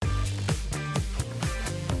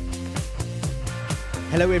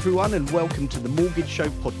Hello everyone and welcome to the Mortgage Show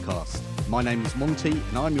podcast. My name is Monty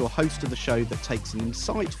and I'm your host of the show that takes an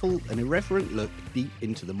insightful and irreverent look deep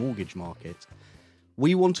into the mortgage market.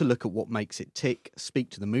 We want to look at what makes it tick, speak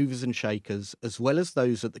to the movers and shakers, as well as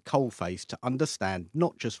those at the coalface to understand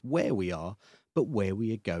not just where we are, but where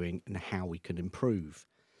we are going and how we can improve.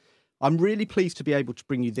 I'm really pleased to be able to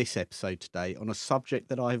bring you this episode today on a subject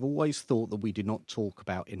that I have always thought that we do not talk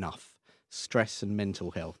about enough: stress and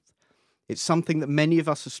mental health. It's something that many of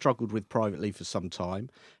us have struggled with privately for some time,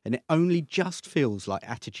 and it only just feels like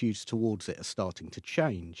attitudes towards it are starting to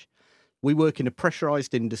change. We work in a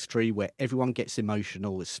pressurised industry where everyone gets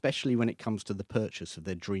emotional, especially when it comes to the purchase of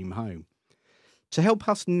their dream home. To help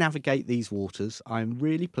us navigate these waters, I am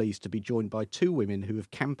really pleased to be joined by two women who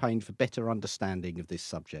have campaigned for better understanding of this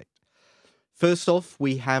subject. First off,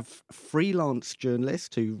 we have a freelance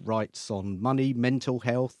journalist who writes on money, mental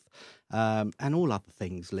health, and all other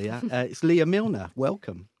things, Leah. It's Leah Milner.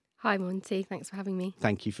 Welcome. Hi, Monty. Thanks for having me.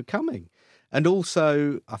 Thank you for coming. And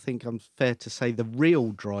also, I think I'm fair to say, the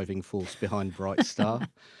real driving force behind Bright Star,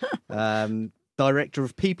 Director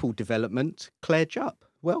of People Development, Claire Jupp.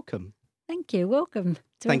 Welcome. Thank you. Welcome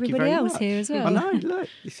to Thank you everybody very else much. here as well. I know, look,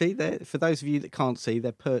 you see, for those of you that can't see,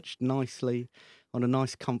 they're perched nicely on a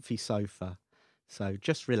nice comfy sofa. So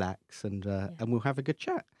just relax and we'll have a good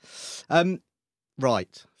chat.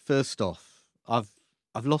 Right, first off,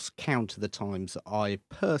 I've lost count of the times that I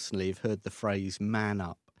personally have heard the phrase "man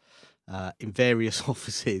up" in various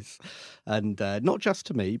offices, and not just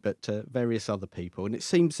to me, but to various other people. And it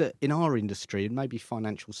seems that in our industry, and maybe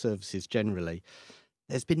financial services generally,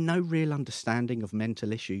 there's been no real understanding of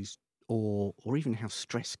mental issues or even how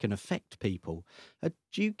stress can affect people.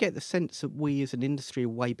 Do you get the sense that we as an industry are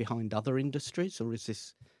way behind other industries, or is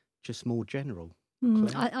this just more general?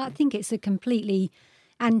 I think it's a completely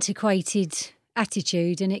antiquated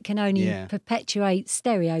attitude, and it can only perpetuate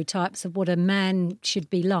stereotypes of what a man should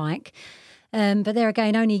be like. But there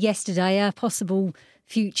again, only yesterday, our possible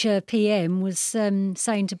future PM was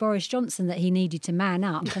saying to Boris Johnson that he needed to man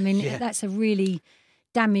up. I mean, that's a really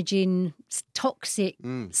damaging, toxic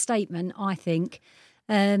statement, I think.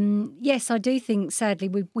 Yes, I do think, sadly,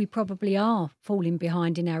 we probably are falling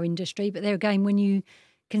behind in our industry. But there again, when you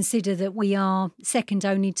consider that we are second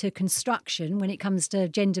only to construction when it comes to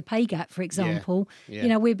gender pay gap, for example, you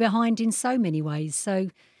know, we're behind in so many ways. So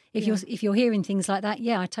if you're hearing things like that,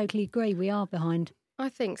 I totally agree. We are behind. I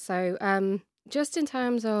think so. Just in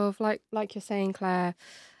terms of, like you're saying, Claire,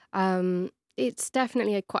 it's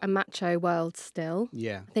definitely quite a macho world still.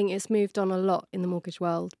 Yeah. I think it's moved on a lot in the mortgage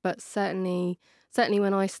world, but certainly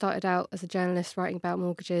when I started out as a journalist writing about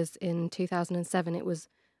mortgages in 2007, it was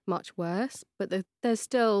much worse. But there's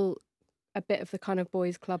still a bit of the kind of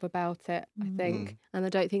boys' club about it, I think, and I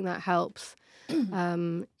don't think that helps.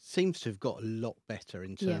 Seems to have got a lot better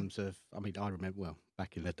in terms of, I mean, I remember,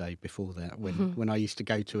 back in the day before that, when I used to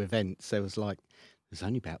go to events, there's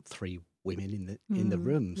only about 3 women in the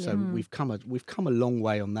room. So we've come a long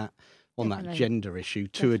way on that gender issue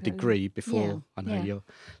to a degree. Before I know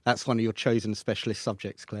that's one of your chosen specialist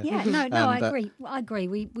subjects, Claire. I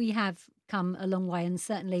agree. We have come a long way, and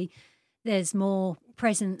certainly there's more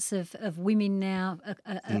presence of women now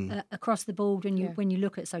across the board. When you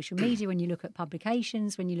look at social media, when you look at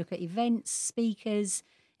publications, when you look at events, speakers,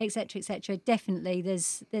 etc., definitely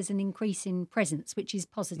there's an increase in presence, which is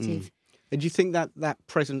positive. And do you think that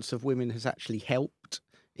presence of women has actually helped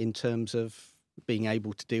in terms of being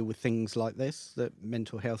able to deal with things like this, that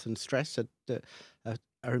mental health and stress?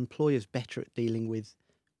 Are employers better at dealing with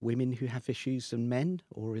women who have issues than men,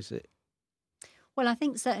 or is it? Well, I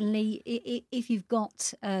think certainly if you've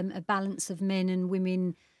got a balance of men and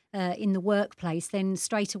women in the workplace, then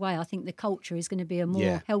straight away I think the culture is going to be a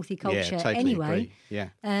more healthy culture totally anyway.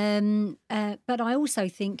 Agree. But I also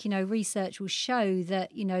think, research will show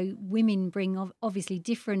that, women bring obviously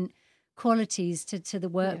different qualities to the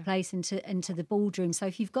workplace and to the boardroom. So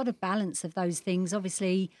if you've got a balance of those things,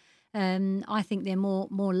 obviously I think they're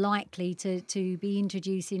more likely to be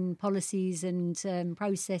introducing policies and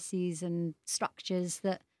processes and structures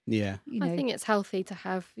that. I think it's healthy to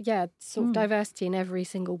have sort of diversity in every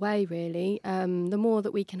single way, really. The more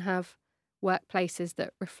that we can have workplaces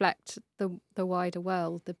that reflect the wider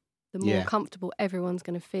world, the more comfortable everyone's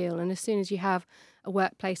going to feel. And as soon as you have a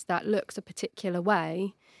workplace that looks a particular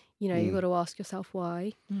way, you've got to ask yourself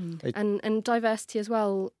why. And diversity as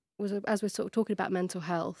well, as we're sort of talking about mental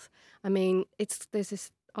health, I mean, there's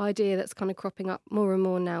this idea that's kind of cropping up more and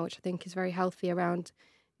more now, which I think is very healthy, around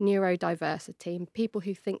neurodiversity, people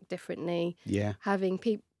who think differently, having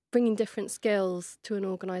bringing different skills to an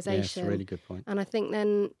organisation. Yeah, that's a really good point. And I think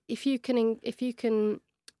then if you can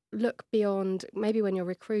look beyond, maybe when you're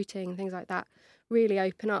recruiting, things like that, really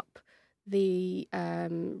open up the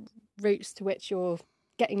routes to which you're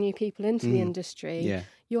getting new people into the industry,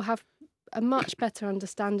 you'll have a much better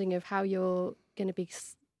understanding of how you're going to be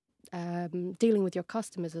dealing with your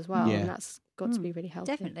customers as well, and that's got to be really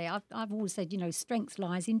healthy. Definitely. I've always said, strength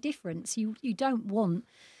lies in difference. You don't want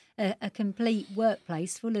a complete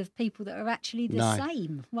workplace full of people that are actually the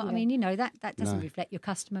same. Well, I mean, that doesn't reflect your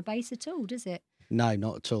customer base at all, does it? No,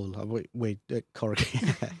 not at all. We're at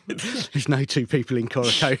Corico. There's no two people in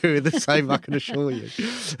Corico who are the same, I can assure you.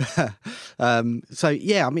 So,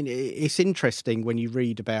 yeah, I mean, it's interesting when you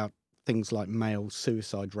read about things like male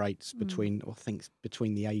suicide rates between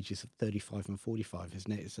the ages of 35 and 45,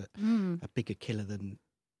 isn't it? It's a bigger killer than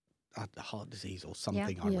heart disease or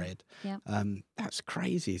something I read. Yeah. That's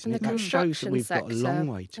crazy, isn't it? That shows that we've got a long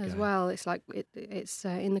way to go. As well, it's like it's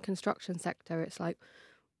in the construction sector, it's like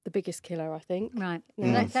the biggest killer, I think. Right.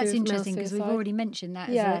 That's interesting because we've already mentioned that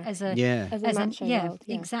as a world.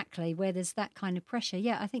 Exactly, where there's that kind of pressure.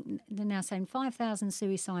 Yeah, I think they're now saying 5,000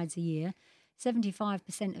 suicides a year.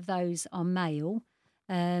 75% of those are male.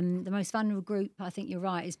 The most vulnerable group, I think you're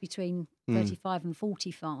right, is between 35 and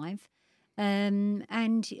 45. And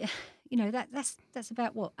that's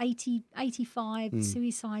about 85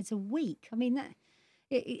 suicides a week. I mean,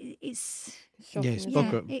 it's shocking. Yeah,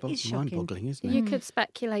 it's mind-boggling, isn't it? You could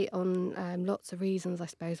speculate on lots of reasons, I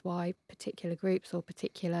suppose, why particular groups or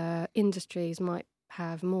particular industries might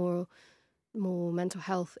have more mental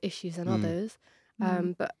health issues than others.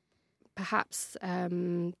 But perhaps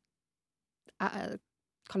kind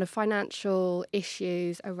of financial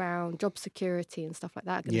issues around job security and stuff like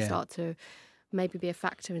that are going to start to maybe be a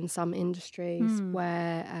factor in some industries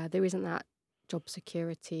where there isn't that job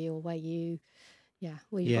security, or where you've got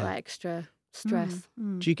that extra stress.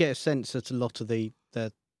 Do you get a sense that a lot of the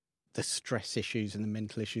stress issues and the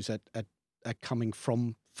mental issues are coming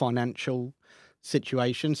from financial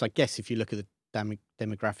situations? I guess if you look at the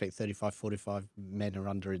demographic, 35-45 men are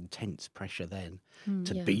under intense pressure then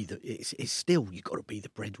to be it's still, you've got to be the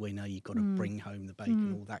breadwinner, you've got to bring home the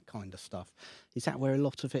bacon, all that kind of stuff. Is that where a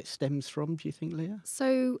lot of it stems from, do you think, Leah?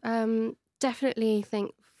 So definitely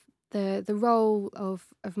think the role of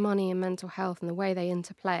money and mental health and the way they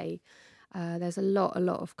interplay, there's a lot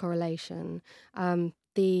of correlation.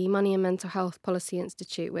 The Money and Mental Health Policy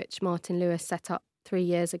Institute, which Martin Lewis set up 3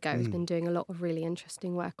 years ago, has been doing a lot of really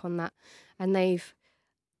interesting work on that, and they've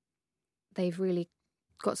really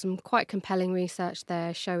got some quite compelling research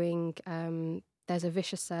there showing there's a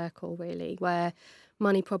vicious circle really where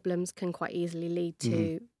money problems can quite easily lead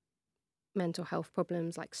to mental health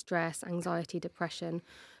problems like stress, anxiety, depression,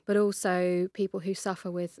 but also people who suffer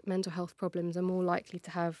with mental health problems are more likely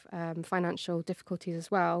to have financial difficulties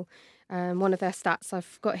as well. One of their stats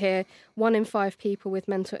I've got here, 1 in 5 people with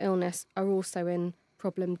mental illness are also in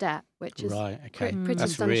problem debt, which is pretty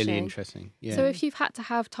That's astonishing. Really interesting. Yeah. So if you've had to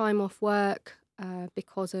have time off work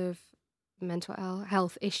because of mental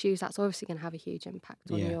health issues, that's obviously going to have a huge impact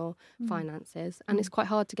on your finances, and it's quite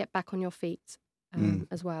hard to get back on your feet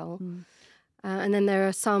as well. And then there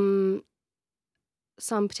are some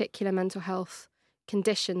particular mental health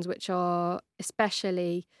conditions which are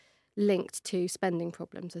especially linked to spending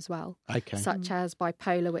problems as well, such as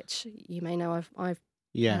bipolar, which you may know I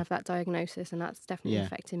have that diagnosis, and that's definitely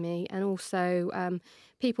affected me. And also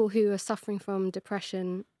people who are suffering from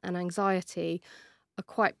depression and anxiety are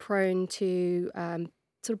quite prone to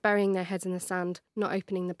sort of burying their heads in the sand, not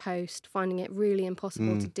opening the post, finding it really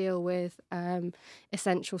impossible to deal with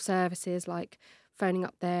essential services like phoning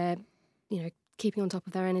up their, keeping on top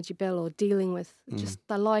of their energy bill, or dealing with just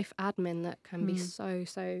the life admin that can be so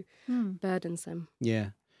burdensome.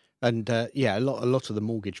 Yeah. And a lot of the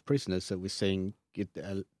mortgage prisoners that we're seeing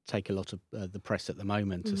take a lot of the press at the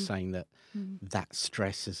moment are saying that that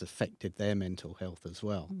stress has affected their mental health as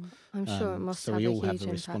well. I'm sure it must so have a we all huge have a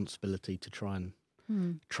impact. responsibility to try and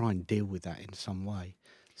deal with that in some way.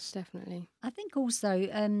 Definitely. I think also,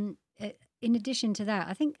 in addition to that,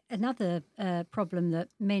 I think another problem that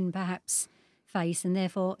men perhaps face, and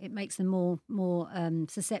therefore it makes them more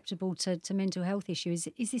susceptible to mental health issues,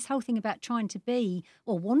 is this whole thing about trying to be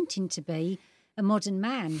or wanting to be a modern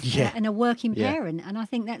man and a working parent. And I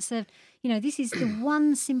think that's this is the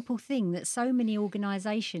one simple thing that so many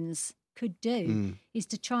organisations could do is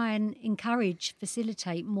to try and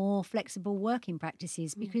facilitate more flexible working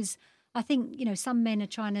practices, because I think, some men are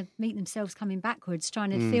trying to meet themselves coming backwards,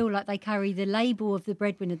 trying to feel like they carry the label of the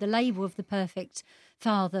breadwinner, the label of the perfect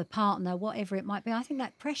father, partner, whatever it might be. I think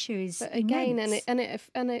that pressure is but again, immense.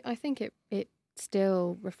 and I think it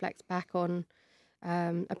still reflects back on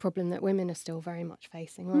a problem that women are still very much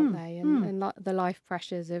facing, aren't they? And the life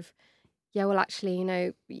pressures of, well,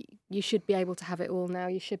 actually, you should be able to have it all now.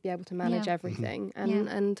 You should be able to manage everything.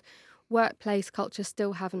 And workplace culture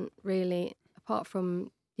still haven't really, apart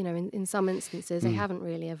from, in some instances, they haven't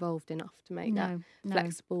really evolved enough to make that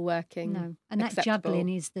flexible working. No, and that acceptable. Juggling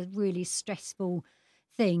is the really stressful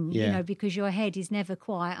thing, because your head is never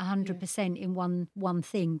quite 100% in one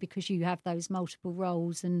thing, because you have those multiple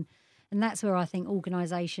roles, and that's where I think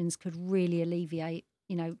organisations could really alleviate,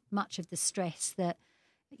 much of the stress that,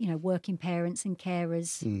 working parents and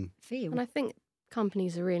carers feel. And I think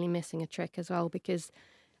companies are really missing a trick as well, because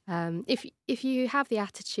if you have the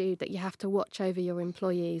attitude that you have to watch over your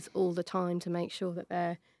employees all the time to make sure that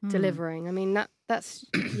they're delivering, I mean that's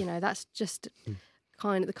that's just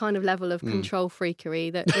the kind of level of control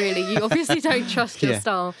freakery that really you obviously don't trust your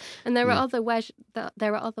staff. And there are other ways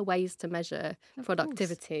to measure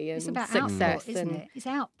productivity and it's about success, output, isn't it? It's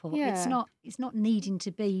output. Yeah. It's not needing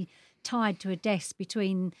to be tied to a desk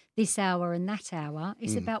between this hour and that hour.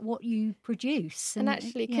 It's about what you produce. And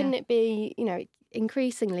actually, couldn't it be,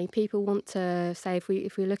 increasingly people want to say, if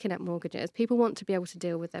we're looking at mortgages, people want to be able to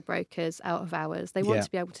deal with their brokers out of hours. They want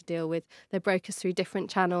to be able to deal with their brokers through different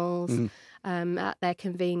channels at their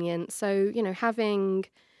convenience. So, having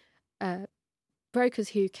brokers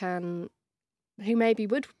who maybe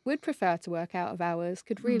would prefer to work out of hours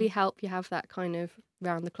could really help you have that kind of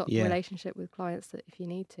round the clock relationship with clients that if you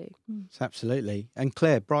need to. Absolutely. And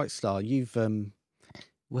Claire Brightstar, you've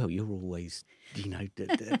you're always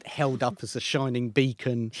held up as a shining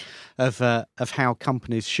beacon of how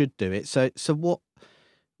companies should do it. So what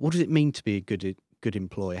does it mean to be a good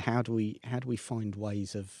employer? How do we find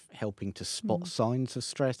ways of helping to spot signs of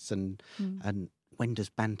stress and when does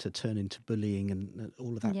banter turn into bullying and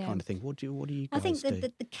all of that kind of thing? What do you guys do? I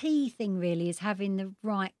think the key thing really is having the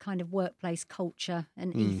right kind of workplace culture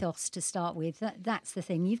and ethos to start with. That's the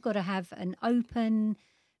thing. You've got to have an open,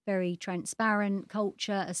 very transparent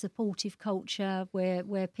culture, a supportive culture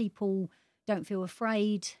where people don't feel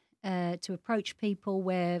afraid to approach people,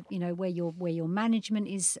 where your management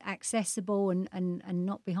is accessible and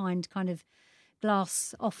not behind kind of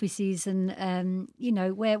glass offices, and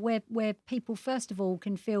where people first of all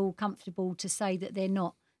can feel comfortable to say that they're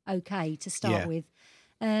not okay to start with,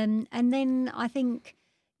 and then I think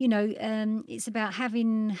it's about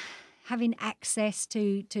having access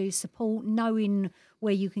to support, knowing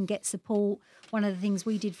where you can get support. One of the things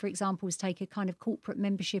we did, for example, was take a kind of corporate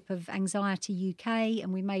membership of Anxiety UK,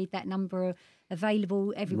 and we made that number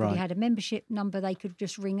available. Everybody had a membership number they could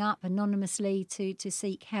just ring up anonymously to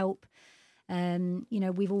seek help.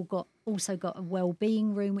 We've also got a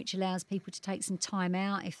wellbeing room which allows people to take some time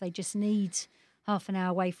out if they just need half an hour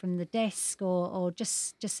away from the desk or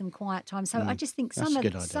just some quiet time. So I just think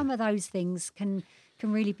some of those things can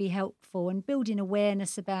really be helpful, and building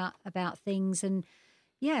awareness about things, and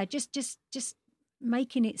just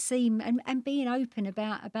making it seem and being open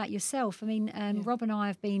about yourself. I mean, Rob and I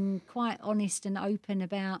have been quite honest and open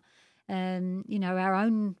about our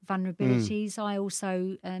own vulnerabilities. I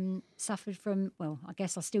also suffered from, I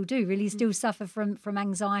guess I still do really still suffer from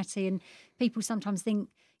anxiety, and people sometimes think,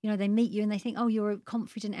 they meet you and they think, oh, you're a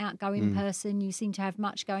confident, outgoing person, you seem to have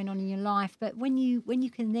much going on in your life. But when you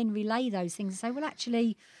can then relay those things and say, well,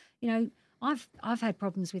 actually, I've had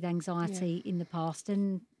problems with anxiety in the past,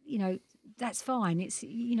 and that's fine. It's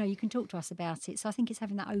you can talk to us about it. So I think it's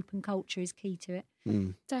having that open culture is key to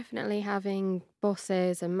it. Definitely having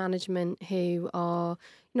bosses and management who are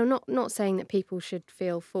not saying that people should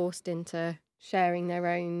feel forced into sharing their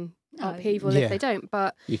own upheaval if they don't,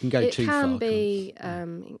 but you can go too far. It can be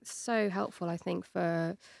so helpful, I think,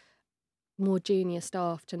 for more junior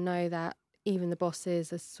staff to know that even the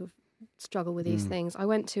bosses are sort of struggle with these things. I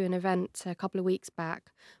went to an event a couple of weeks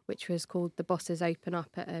back which was called The Bosses Open Up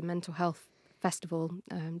at a mental health festival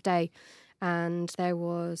day, and there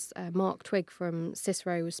was Mark Twigg from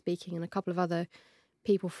Cicero was speaking, and a couple of other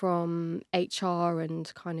people from HR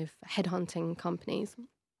and kind of headhunting companies,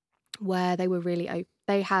 where they were really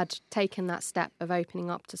they had taken that step of opening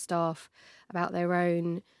up to staff about their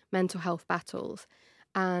own mental health battles,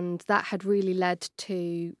 and that had really led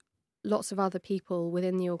to lots of other people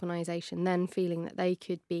within the organisation then feeling that they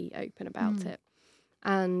could be open about it,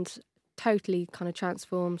 and totally kind of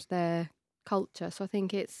transformed their culture. So I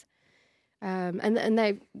think it's and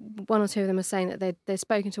they, one or two of them are saying that they've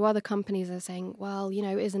spoken to other companies that are saying, well,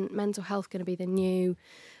 isn't mental health going to be the new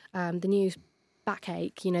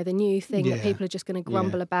backache, the new thing that people are just going to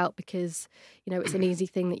grumble about because it's an easy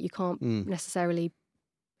thing that you can't necessarily,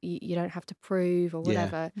 you don't have to prove or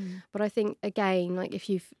whatever. But I think again, like if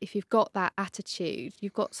you've got that attitude,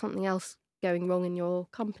 you've got something else going wrong in your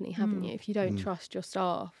company, haven't you? If you don't trust your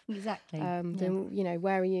staff, exactly, then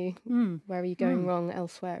where are you going wrong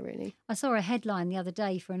elsewhere? Really, I saw a headline the other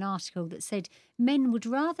day for an article that said men would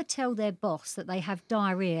rather tell their boss that they have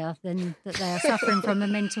diarrhea than that they are suffering from a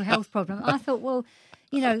mental health problem. I thought, well,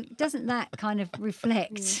 doesn't that kind of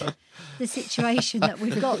reflect the situation that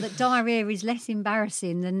we've got? That diarrhea is less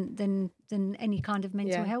embarrassing than any kind of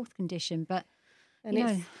mental health condition, but.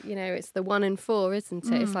 And it's the 1 in 4, isn't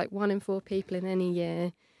it? It's like 1 in 4 people in any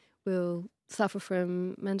year will suffer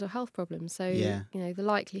from mental health problems. So, the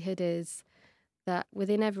likelihood is that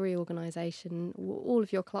within every organisation, all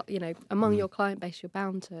of your, among your client base, you're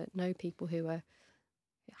bound to know people who are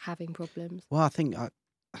having problems. Well, I think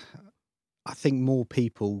more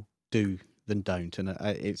people do than don't, and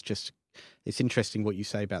it's interesting what you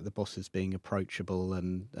say about the bosses being approachable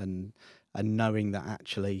and knowing that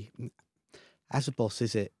actually. As a boss,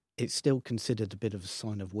 it's still considered a bit of a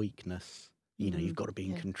sign of weakness. You've got to be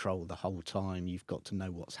in control the whole time. You've got to know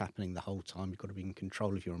what's happening the whole time. You've got to be in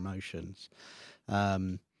control of your emotions.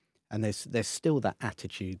 And there's still that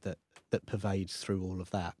attitude that pervades through all of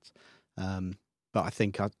that. But I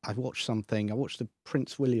think I watched something. I watched the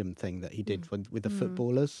Prince William thing that he did with the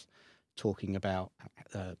footballers, talking about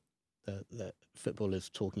the footballers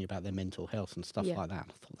talking about their mental health and stuff like that.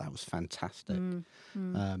 I thought that was fantastic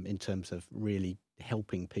in terms of really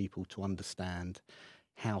helping people to understand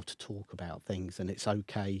how to talk about things, and it's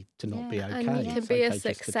okay to not be okay. And you can be a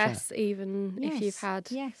success even if you've had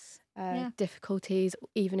difficulties,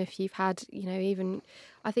 even if you've had,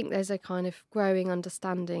 I think there's a kind of growing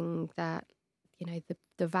understanding that,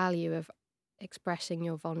 the value of expressing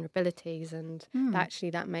your vulnerabilities, and actually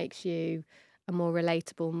that makes you a more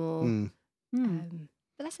relatable,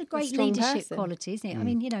 but that's a great leadership quality, isn't it? I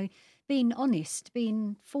mean, being honest,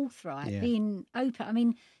 being forthright, being open. I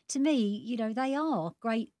mean, to me, they are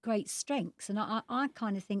great strengths. And I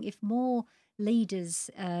kind of think if more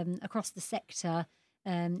leaders across the sector,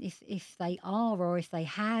 if they are or if they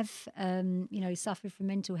have, suffered from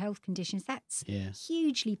mental health conditions, that's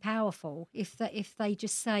hugely powerful. If they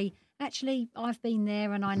just say, actually, I've been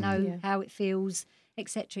there and I know how it feels,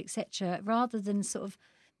 etc., rather than sort of,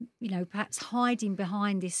 perhaps hiding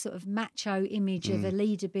behind this sort of macho image of a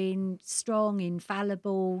leader being strong,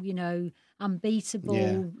 infallible,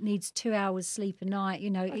 unbeatable, needs 2 hours sleep a night.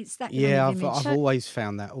 It's that kind of image. I've always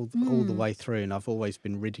found that all the way through, and I've always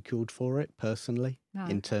been ridiculed for it personally.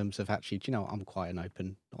 In terms of actually, I'm quite an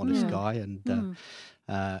open, honest guy, and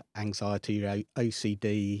anxiety,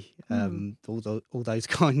 OCD, all those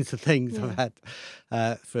kinds of things I've had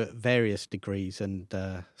for various degrees, and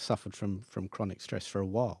suffered from chronic stress for a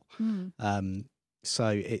while. So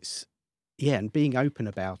it's and being open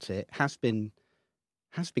about it has been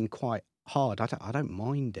quite hard. I don't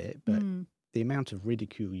mind it, but the amount of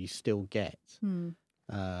ridicule you still get.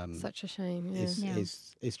 Such a shame.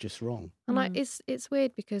 Is just wrong. And it's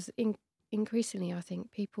weird because increasingly, I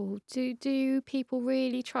think people do people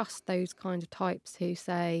really trust those kind of types who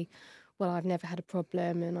say, "Well, I've never had a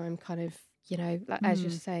problem, and I'm kind of like as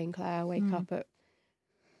you're saying, Claire, I wake up at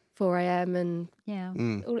 4 a.m. and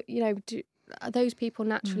are those people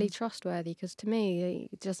naturally trustworthy? Because to me,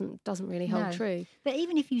 it doesn't really hold true. But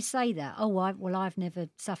even if you say that, I've never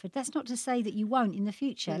suffered, that's not to say that you won't in the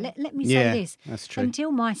future. Let me say this. That's true.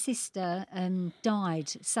 Until my sister died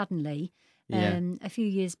suddenly a few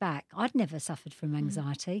years back, I'd never suffered from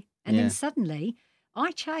anxiety. And then suddenly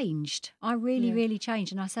I changed. I really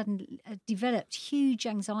changed. And I suddenly developed huge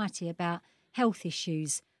anxiety about health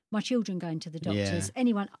issues. My children going to the doctors,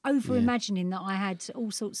 anyone over-imagining that I had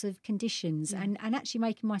all sorts of conditions and actually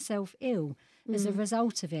making myself ill as a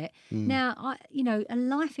result of it. Now, a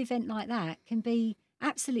life event like that can be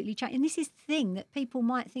absolutely changing. And this is the thing, that people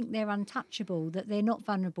might think they're untouchable, that they're not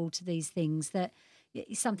vulnerable to these things, that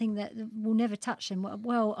it's something that will never touch them.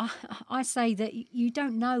 Well, I say that you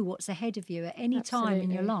don't know what's ahead of you at any time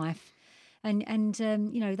in your life. And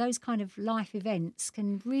those kind of life events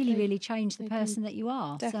can really change the person that you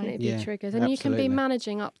are. Definitely be triggers. And you can be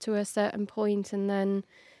managing up to a certain point, and then,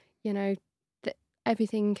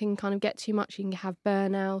 everything can kind of get too much. You can have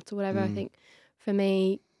burnout or whatever. I think for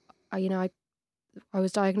me, I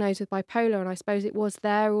was diagnosed with bipolar, and I suppose it was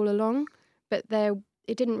there all along, but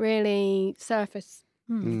it didn't really surface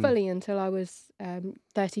fully until I was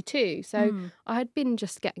 32. So I had been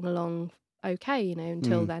just getting along okay,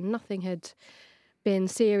 until then. Nothing had been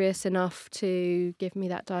serious enough to give me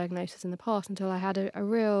that diagnosis in the past until I had a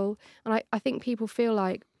real... And I think people feel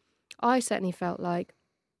like... I certainly felt like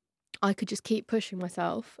I could just keep pushing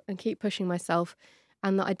myself,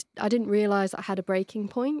 and that I didn't realise I had a breaking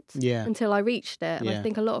point until I reached it. And I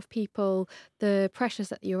think a lot of people, the pressures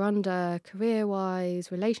that you're under,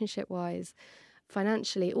 career-wise, relationship-wise,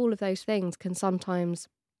 financially, all of those things can sometimes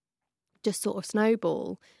just sort of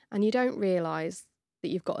snowball, and you don't realise that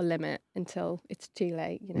you've got a limit until it's too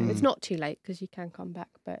late. You know, it's not too late because you can come back.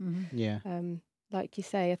 But like you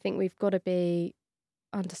say, I think we've got to be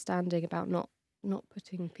understanding about not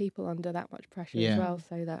putting people under that much pressure as well,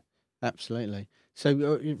 so that. Absolutely.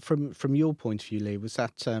 So from your point of view, Lee, was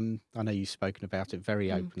that, I know you've spoken about it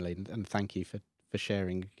very openly, and thank you for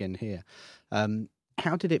sharing again here.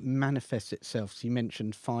 How did it manifest itself? So you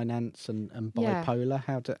mentioned finance and bipolar.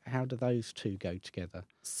 How do those two go together?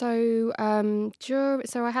 So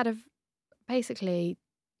so I had basically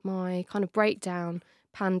my kind of breakdown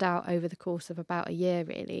panned out over the course of about a year,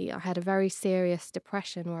 really. I had a very serious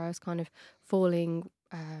depression where I was kind of falling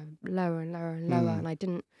lower and lower and lower, and I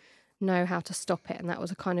didn't know how to stop it. And that was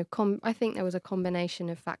a kind of I think there was a combination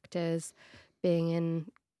of factors, being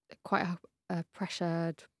in quite a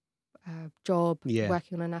pressured job,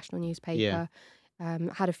 working on a national newspaper.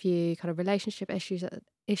 Had a few kind of relationship issues at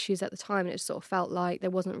the time, and it sort of felt like there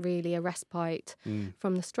wasn't really a respite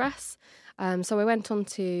from the stress. So I went on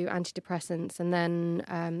to antidepressants, and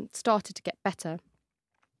then started to get better.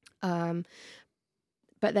 But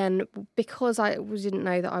then, because I didn't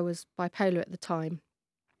know that I was bipolar at the time,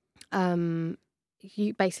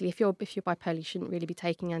 you basically, if you're bipolar, you shouldn't really be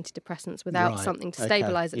taking antidepressants without something to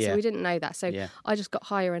stabilise it. So we didn't know that. So I just got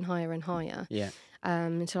higher and higher and higher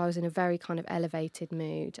until I was in a very kind of elevated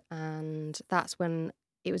mood. And that's when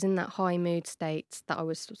it was in that high mood state that I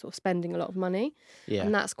was sort of spending a lot of money.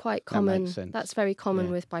 And that's quite common. That's very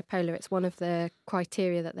common with bipolar. It's one of the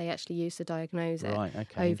criteria that they actually use to diagnose it,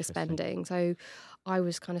 overspending. So I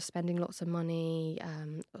was kind of spending lots of money.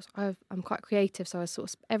 I'm quite creative, so I was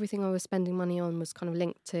sort of, everything I was spending money on was kind of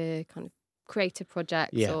linked to kind of creative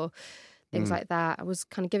projects or things like that. I was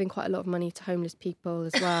kind of giving quite a lot of money to homeless people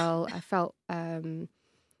as well. I felt, I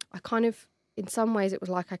kind of, in some ways, it was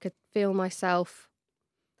like I could feel myself.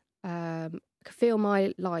 I could feel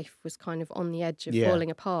my life was kind of on the edge of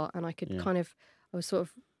falling apart, and I could I was sort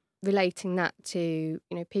of relating that to, you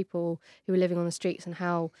know, people who were living on the streets and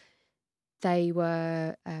how they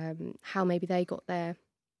were, how maybe they got there.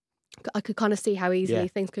 I could kind of see how easily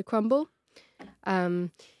things could crumble.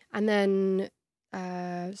 And then,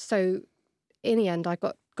 so in the end, I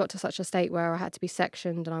got to such a state where I had to be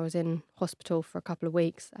sectioned, and I was in hospital for a couple of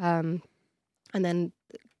weeks. And then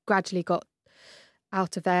gradually got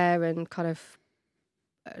out of there and kind of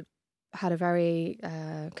had a very,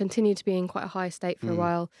 continued to be in quite a high state for a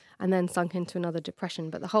while, and then sunk into another depression.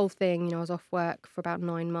 But the whole thing, you know, I was off work for about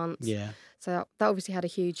 9 months. So that obviously had a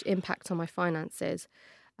huge impact on my finances.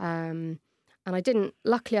 And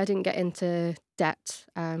luckily I didn't get into debt.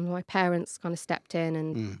 My parents kind of stepped in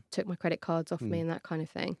and took my credit cards off me and that kind of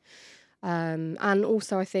thing. And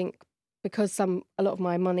also I think because a lot of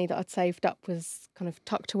my money that I'd saved up was kind of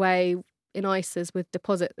tucked away in ISAs with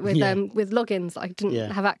logins that I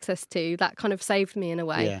didn't have access to, that kind of saved me in a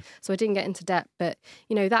way. So I didn't get into debt. But,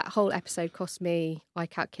 you know, that whole episode cost me, I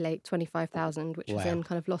calculate, 25,000, which was in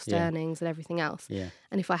kind of lost earnings and everything else.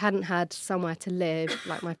 And if I hadn't had somewhere to live,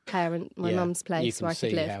 like my mum's place where I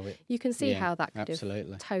could live, you can see how that could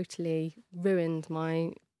have totally ruined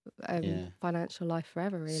my financial life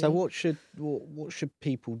forever, really. So what should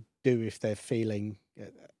people do if they're feeling,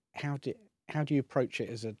 how do you approach it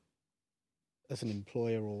as an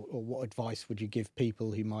employer, or what advice would you give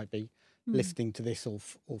people who might be listening to this or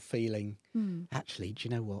feeling, actually, do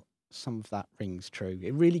you know what? Some of that rings true.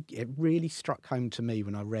 It really struck home to me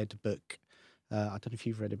when I read a book. I don't know if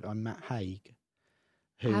you've read it, by Matt Haig.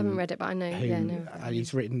 I haven't read it, but I know.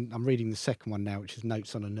 He's written. I'm reading the second one now, which is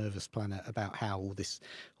Notes on a Nervous Planet, about how all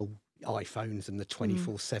iPhones and the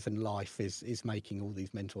 24/7 life is making all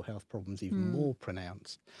these mental health problems even more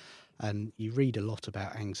pronounced. And you read a lot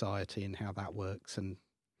about anxiety and how that works, and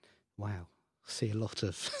wow, I see a lot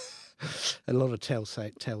of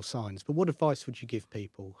tell signs. But what advice would you give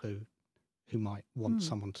people who might want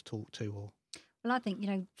someone to talk to? Or well, I think, you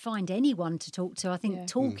know, find anyone to talk to. I think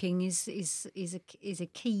talking is a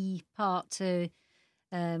key part to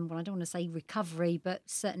well, I don't want to say recovery, but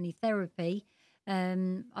certainly therapy.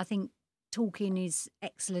 I think talking is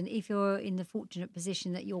excellent if you're in the fortunate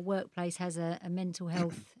position that your workplace has a mental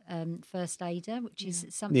health first aider, which is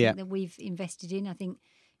something that we've invested in. I think,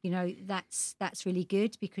 you know, that's really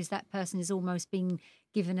good, because that person has almost been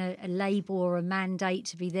given a label or a mandate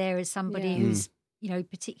to be there as somebody who's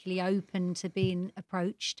particularly open to being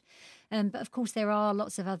approached. But of course, there are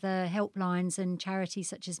lots of other helplines and charities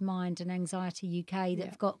such as Mind and Anxiety UK that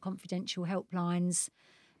have got confidential helplines,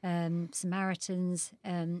 Samaritans,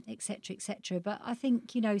 etc., etc. But I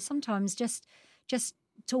think, sometimes just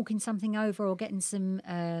talking something over or getting some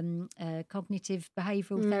cognitive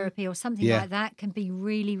behavioural therapy or something like that can be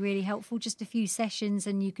really, really helpful. Just a few sessions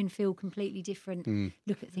and you can feel completely different,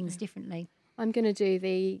 look at things differently. I'm going to do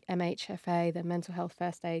the MHFA, the Mental Health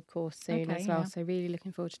First Aid course soon as well. Yeah. So really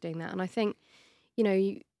looking forward to doing that. And I think,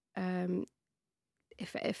 if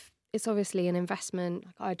it's obviously an investment,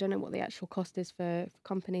 I don't know what the actual cost is for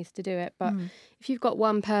companies to do it, but if you've got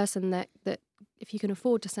one person that if you can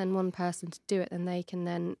afford to send one person to do it, then they can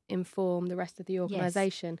then inform the rest of the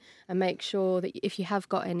organisation and make sure that if you have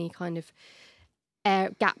got any kind of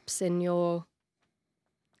gaps in your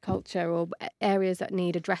culture or areas that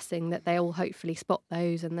need addressing, that they all hopefully spot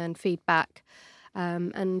those and then feed back,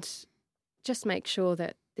 and just make sure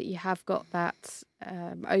that you have got that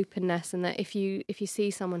openness, and that if you see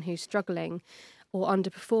someone who's struggling or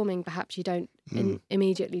underperforming, perhaps you don't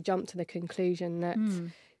immediately jump to the conclusion that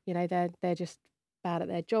they're just bad at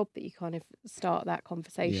their job, but you kind of start that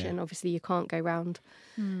conversation. Obviously you can't go around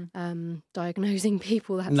diagnosing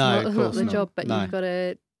people, that's not the job, but you've got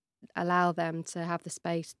to allow them to have the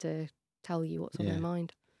space to tell you what's on their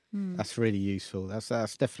mind. That's really useful. That's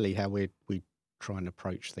definitely how we try and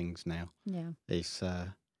approach things now. It's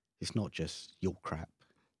not just your crap.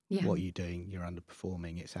 What are you doing? You're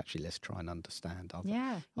underperforming. It's actually, let's try and understand. Are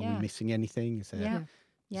we missing anything? Is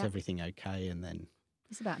everything okay? And then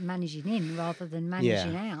it's about managing in rather than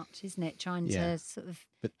managing out, isn't it? Trying to sort of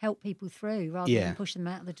help people through rather than push them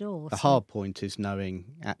out the door. The hard point is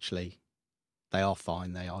knowing actually they are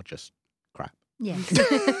fine. They are just crap. Yes.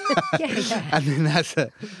 And then that's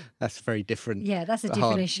a very different. Yeah, that's a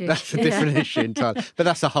different issue. That's a different issue entirely. But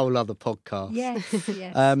that's a whole other podcast.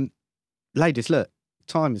 Yes. Ladies, look,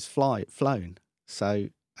 time has flown. So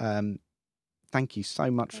thank you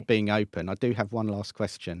so much for being open. I do have one last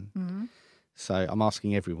question. Mm-hmm. So I'm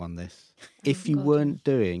asking everyone this. If you weren't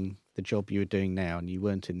doing the job you were doing now and you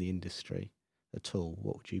weren't in the industry at all,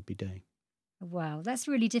 what would you be doing? Wow, that's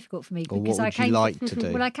really difficult for me because I came to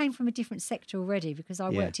do? Well, I came from a different sector already because I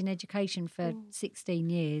worked in education for 16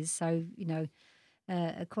 years. So,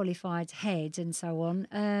 a qualified head and so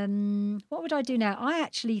on. What would I do now? I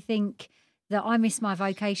actually think that I miss my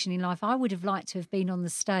vocation in life. I would have liked to have been on the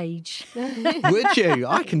stage. Would you?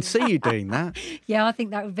 I can see you doing that. Yeah, I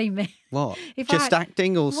think that would be me. What? Just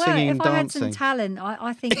acting or singing and dancing? If I had some talent,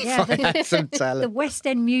 I think, some talent. The West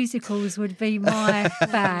End musicals would be my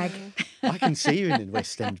bag. I can see you in a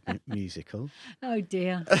West End musical. Oh,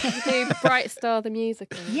 dear. Do Bright Star the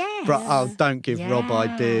musical. Yes. Don't give Rob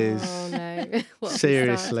ideas. Oh, no.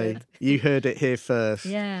 Seriously. You heard it here first.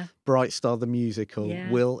 Yeah. Bright Star the musical.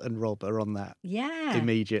 Yeah. Will and Rob are on that. Yeah.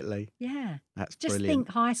 Immediately. Yeah. That's just brilliant. Think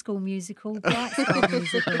High School Musical, Bright Star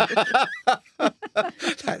musical.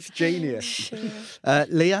 That's genius. Sure.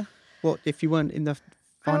 Leah, what if you weren't in the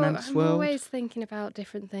finance world? I'm always thinking about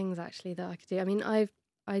different things actually that I could do. I mean, I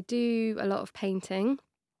do a lot of painting.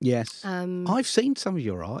 Yes. I've seen some of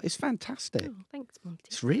your art. It's fantastic. Oh, thanks, Monty.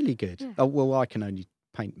 It's really good. Yeah. Oh, well, I can only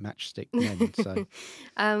paint matchstick men, so.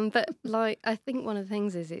 But I think one of the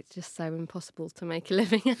things is it's just so impossible to make a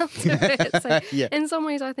living out of it. So in some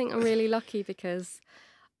ways I think I'm really lucky because,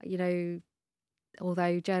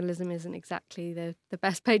 although journalism isn't exactly the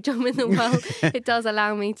best paid job in the world, it does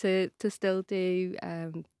allow me to still do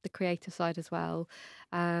the creative side as well.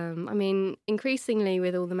 I mean, increasingly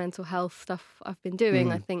with all the mental health stuff I've been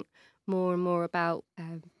doing, I think more and more about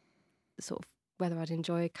sort of whether I'd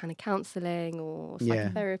enjoy kind of counselling or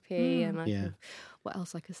psychotherapy and what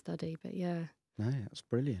else I could study. But No, that's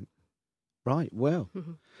brilliant. Right, well,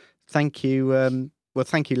 thank you.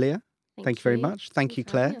 Thank you, Leah. Thank you very much. Thank you,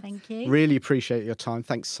 Claire. Thank you. Really appreciate your time.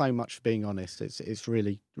 Thanks so much for being honest. It's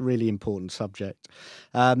really, really important subject.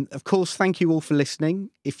 Of course, thank you all for listening.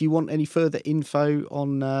 If you want any further info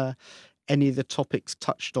on any of the topics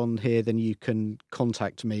touched on here, then you can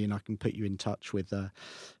contact me and I can put you in touch with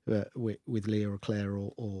Leah or Claire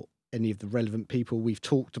or any of the relevant people we've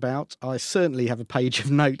talked about. I certainly have a page of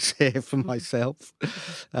notes here for myself.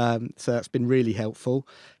 So that's been really helpful.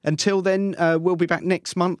 Until then, we'll be back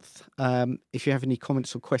next month. If you have any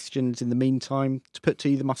comments or questions in the meantime to put to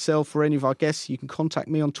either myself or any of our guests, you can contact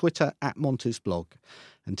me on Twitter @Monty'sBlog.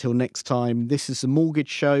 Until next time, this is The Mortgage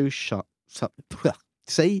Show.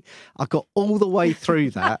 See, I got all the way through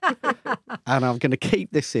that and I'm going to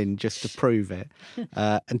keep this in just to prove it.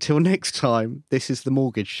 Until next time, this is The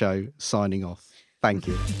Mortgage Show signing off. Thank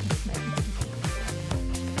you.